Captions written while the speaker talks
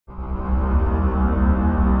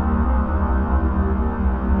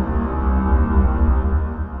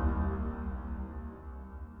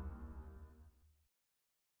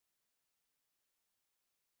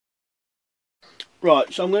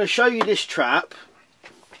Right, so I'm going to show you this trap,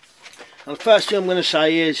 and the first thing I'm going to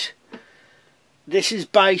say is this is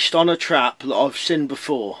based on a trap that I've seen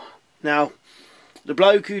before. Now, the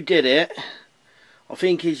bloke who did it, I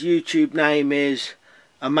think his YouTube name is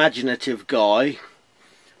Imaginative Guy.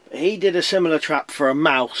 He did a similar trap for a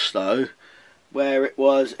mouse though, where it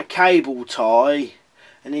was a cable tie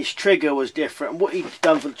and his trigger was different. And what he'd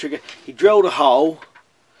done for the trigger, he drilled a hole,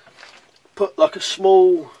 put like a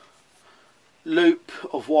small loop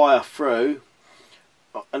of wire through,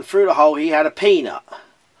 and through the hole he had a peanut,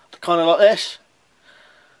 kind of like this,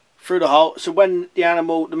 through the hole, so when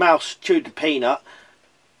the mouse chewed the peanut,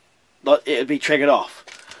 like, it would be triggered off.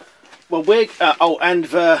 Well, and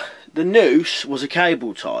the noose was a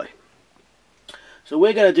cable tie. So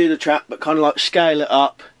we're going to do the trap but kind of like scale it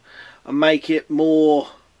up and make it more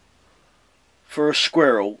for a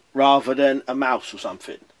squirrel rather than a mouse or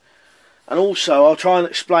something. And also I'll try and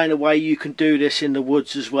explain a way you can do this in the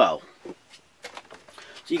woods as well. So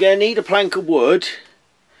you're going to need a plank of wood.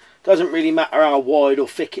 Doesn't really matter how wide or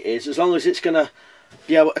thick it is, as long as it's going to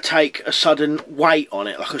be able to take a sudden weight on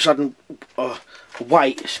it, like a sudden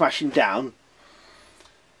weight smashing down.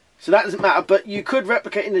 So that doesn't matter, but you could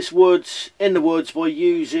replicate in the woods by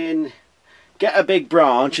get a big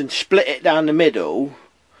branch and split it down the middle.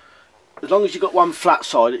 As long as you've got one flat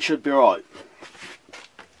side, it should be alright.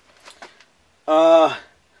 So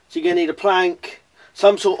you're going to need a plank,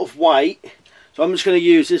 some sort of weight. So I'm just going to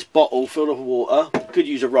use this bottle filled with water. You could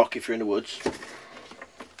use a rock if you're in the woods.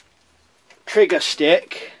 Trigger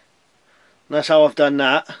stick. And that's how I've done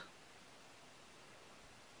that. So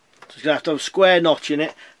it's going to have to have a square notch in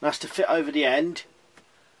it. And that's to fit over the end.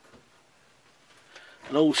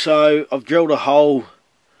 And also I've drilled a hole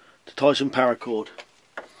to tie some paracord.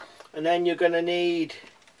 And then you're going to need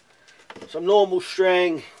some normal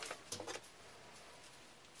string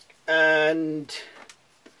and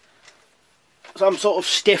some sort of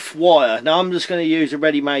stiff wire. Now I'm just going to use a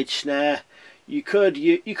ready-made snare. You could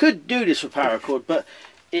do this with paracord, but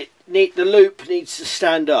the loop needs to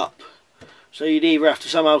stand up, so you'd either have to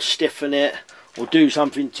somehow stiffen it or do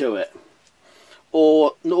something to it,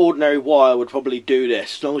 or an ordinary wire would probably do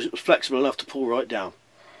this, as long as it was flexible enough to pull right down.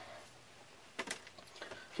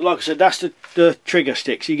 So like I said, that's the trigger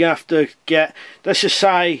stick. So you're going to have to get, let's just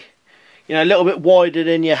say, you know, a little bit wider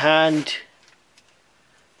than your hand.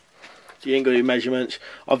 So you ain't got to do measurements.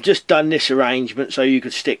 I've just done this arrangement so you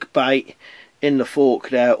could stick bait in the fork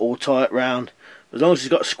there or tie it round. As long as it's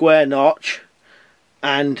got a square notch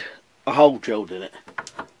and a hole drilled in it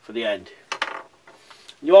for the end.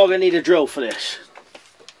 You are going to need a drill for this.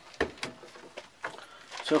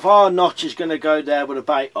 So if our notch is going to go there with a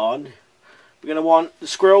bait on, we're going to want the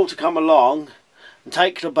squirrel to come along and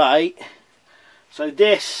take the bait. So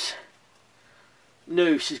this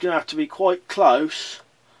noose is going to have to be quite close,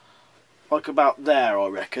 like about there, I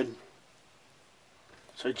reckon.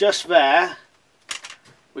 So just there,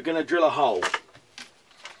 we're going to drill a hole.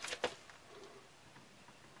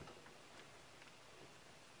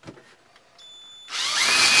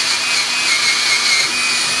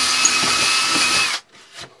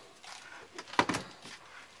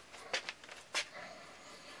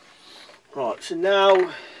 Right, so now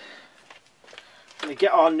we're going to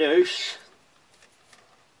get our noose.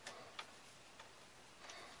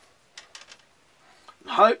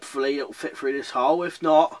 Hopefully it'll fit through this hole. If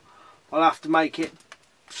not, I'll have to make it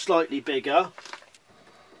slightly bigger.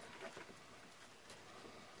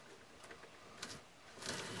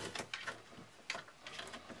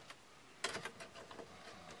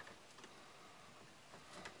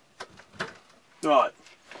 Right.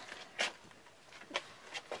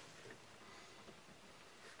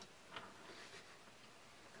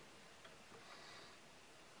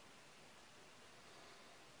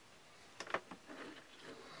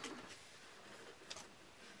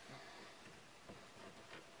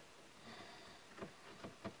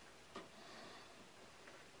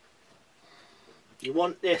 You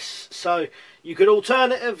want this, so you could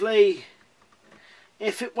alternatively,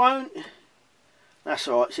 if it won't, that's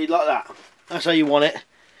alright, see, like that, that's how you want it.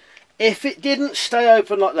 If it didn't stay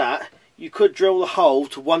open like that, you could drill the hole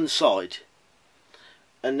to one side,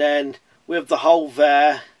 and then with the hole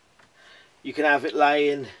there, you can have it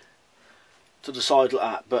laying to the side like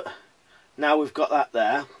that. But now we've got that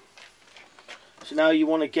there, so now you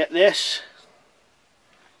want to get this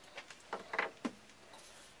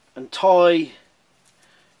and tie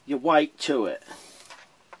your weight to it.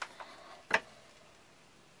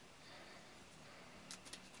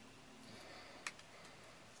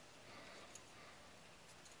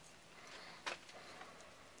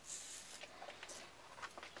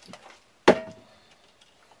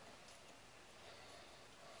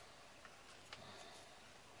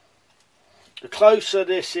 The closer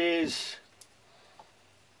this is,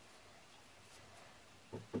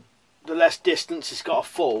 the less distance it's got to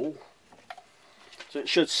fall, so it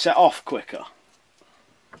should set off quicker.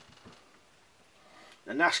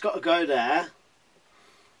 And that's got to go there.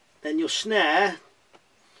 Then your snare,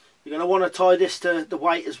 you're going to want to tie this to the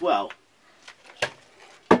weight as well.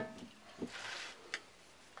 I'm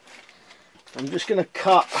just going to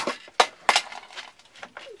cut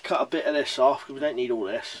a bit of this off because we don't need all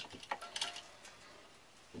this.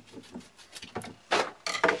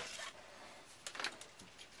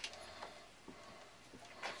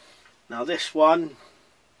 Now this one,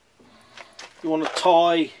 you want to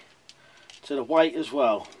tie to the weight as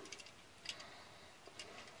well.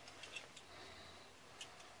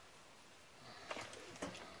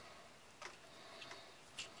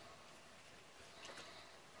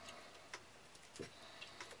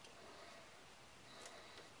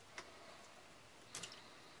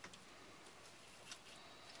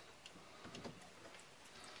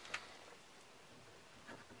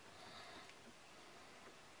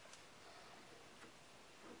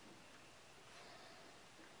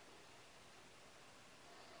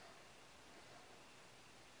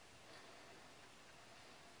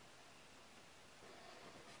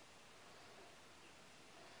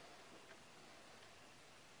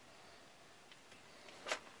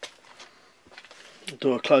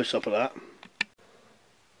 Do a close-up of that.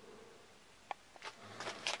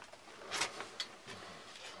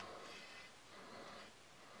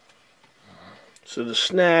 So the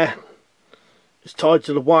snare is tied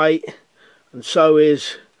to the weight, and so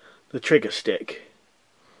is the trigger stick.